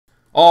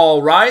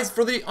All rise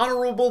for the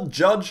Honorable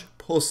Judge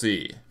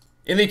Pussy.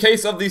 In the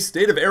case of the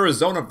state of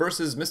Arizona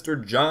versus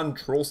Mr. John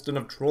Trollston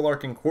of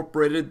Trollarch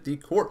Incorporated, the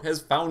court has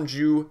found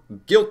you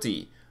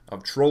guilty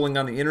of trolling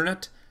on the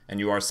internet, and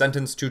you are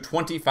sentenced to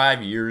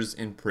 25 years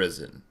in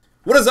prison.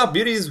 What is up,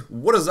 beauties?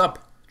 What is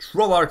up,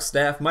 Trollarch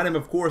staff? My name,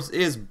 of course,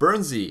 is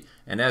Bernsey,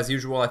 and as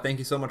usual, I thank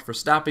you so much for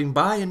stopping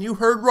by, and you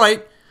heard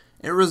right.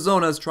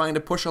 Arizona is trying to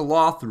push a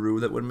law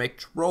through that would make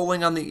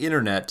trolling on the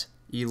internet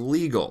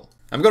illegal.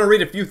 I'm going to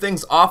read a few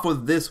things off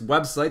of this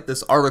website,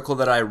 this article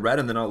that I read,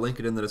 and then I'll link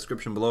it in the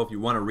description below if you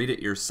want to read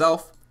it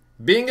yourself.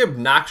 Being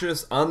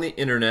obnoxious on the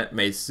internet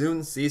may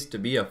soon cease to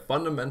be a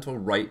fundamental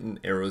right in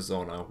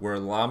Arizona, where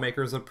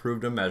lawmakers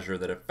approved a measure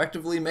that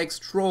effectively makes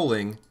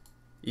trolling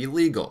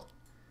illegal.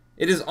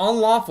 It is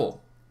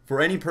unlawful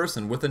for any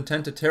person with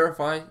intent to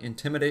terrify,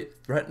 intimidate,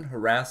 threaten,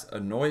 harass,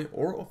 annoy,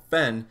 or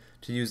offend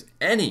to use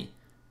any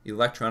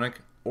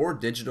electronic or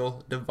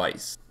digital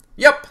device.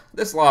 Yep,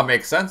 this law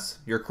makes sense.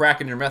 Your crack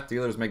and your meth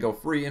dealers may go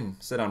free and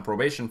sit on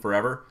probation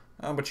forever,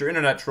 but your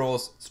internet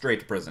trolls straight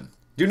to prison.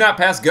 Do not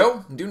pass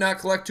go, do not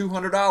collect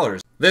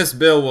 $200. This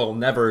bill will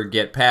never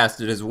get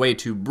passed, it is way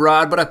too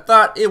broad, but I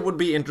thought it would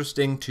be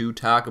interesting to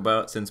talk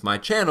about since my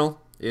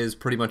channel is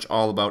pretty much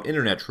all about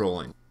internet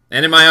trolling.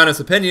 And in my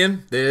honest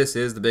opinion, this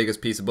is the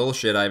biggest piece of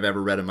bullshit I've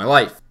ever read in my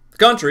life. The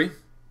country,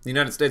 the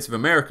United States of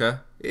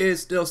America,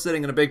 is still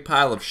sitting in a big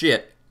pile of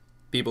shit.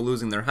 People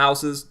losing their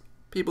houses,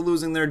 people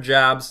losing their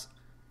jobs,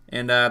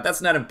 and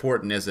that's not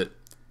important, is it?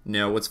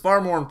 No, what's far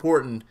more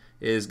important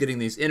is getting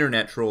these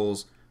internet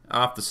trolls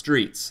off the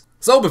streets.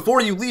 So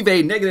before you leave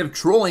a negative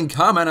trolling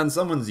comment on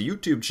someone's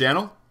YouTube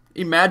channel,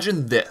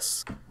 imagine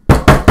this.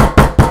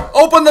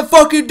 Open the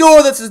fucking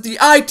door! This is the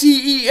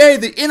ITEA,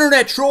 the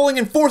Internet Trolling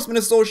Enforcement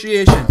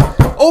Association!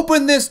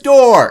 Open this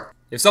door!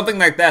 If something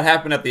like that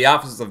happened at the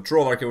offices of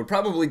Trollarch, it would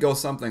probably go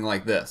something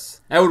like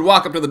this. I would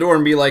walk up to the door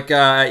and be like,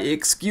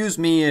 excuse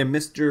me,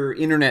 Mr.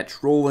 Internet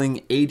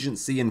Trolling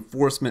Agency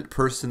Enforcement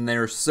person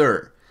there,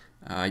 sir.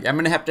 I'm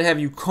going to have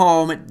you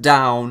calm it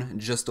down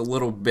just a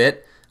little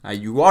bit.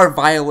 You are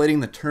violating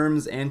the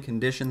terms and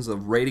conditions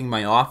of raiding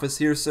my office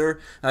here, sir.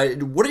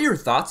 What are your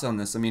thoughts on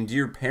this? I mean, do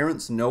your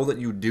parents know that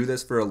you do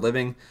this for a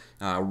living?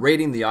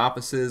 Raiding the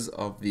offices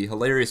of the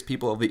hilarious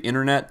people of the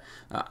internet.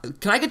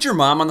 Can I get your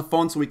mom on the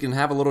phone so we can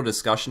have a little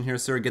discussion here,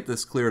 sir? Get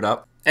this cleared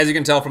up. As you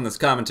can tell from this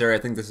commentary, I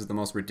think this is the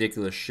most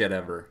ridiculous shit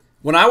ever.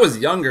 When I was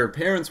younger,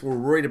 parents were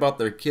worried about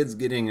their kids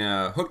getting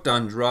hooked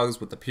on drugs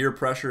with the peer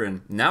pressure,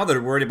 and now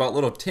they're worried about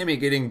little Timmy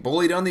getting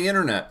bullied on the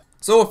internet.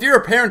 So if you're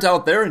a parent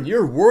out there and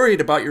you're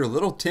worried about your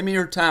little Timmy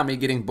or Tommy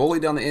getting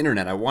bullied on the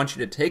internet, I want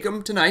you to take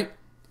them tonight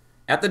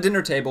at the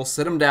dinner table,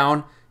 sit them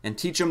down, and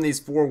teach them these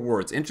 4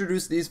 words.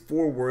 Introduce these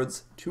 4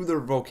 words to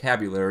their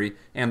vocabulary,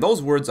 and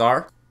those words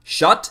are,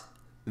 shut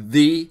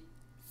the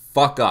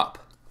fuck up.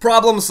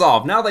 Problem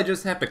solved. Now they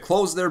just have to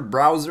close their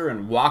browser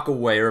and walk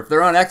away, or if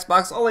they're on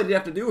Xbox, all they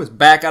have to do is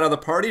back out of the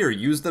party or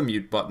use the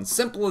mute button.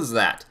 Simple as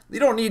that. They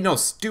don't need no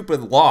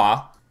stupid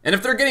law. And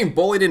if they're getting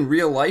bullied in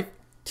real life,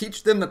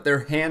 teach them that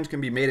their hand can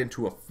be made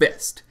into a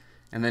fist,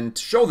 and then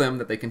show them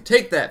that they can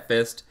take that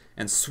fist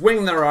and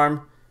swing their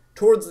arm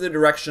towards the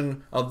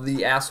direction of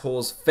the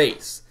asshole's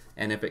face.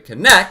 And if it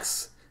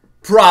connects,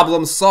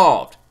 problem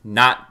solved.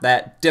 Not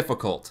that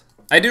difficult.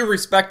 I do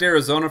respect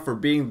Arizona for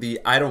being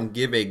the I don't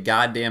give a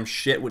goddamn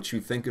shit what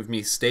you think of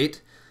me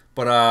state,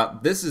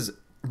 but this is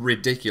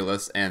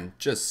ridiculous and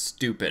just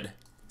stupid.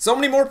 So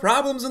many more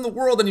problems in the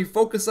world and you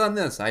focus on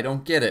this. I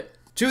don't get it.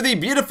 To the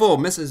beautiful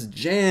Mrs.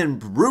 Jan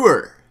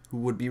Brewer, who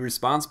would be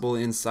responsible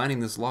in signing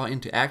this law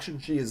into action.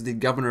 She is the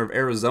governor of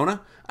Arizona.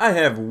 I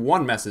have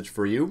one message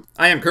for you.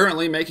 I am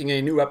currently making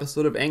a new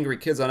episode of Angry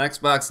Kids on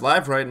Xbox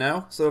Live right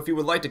now, so if you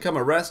would like to come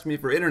arrest me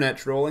for internet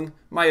trolling,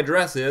 my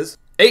address is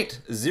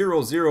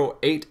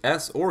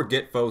 8008S or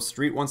Gitfo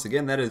Street. Once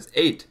again, that is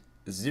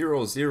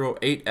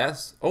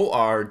 8008S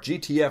or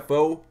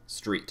GTFO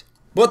Street.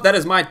 But that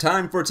is my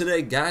time for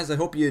today, guys. I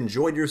hope you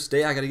enjoyed your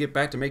stay. I gotta get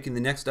back to making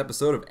the next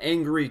episode of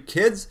Angry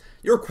Kids.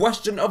 Your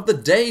question of the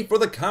day for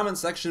the comment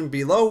section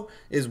below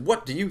is,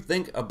 what do you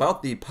think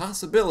about the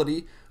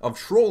possibility of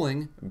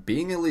trolling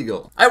being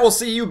illegal? I will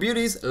see you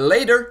beauties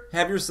later.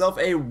 Have yourself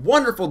a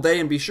wonderful day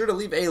and be sure to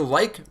leave a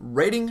like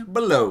rating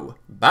below.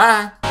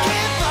 Bye.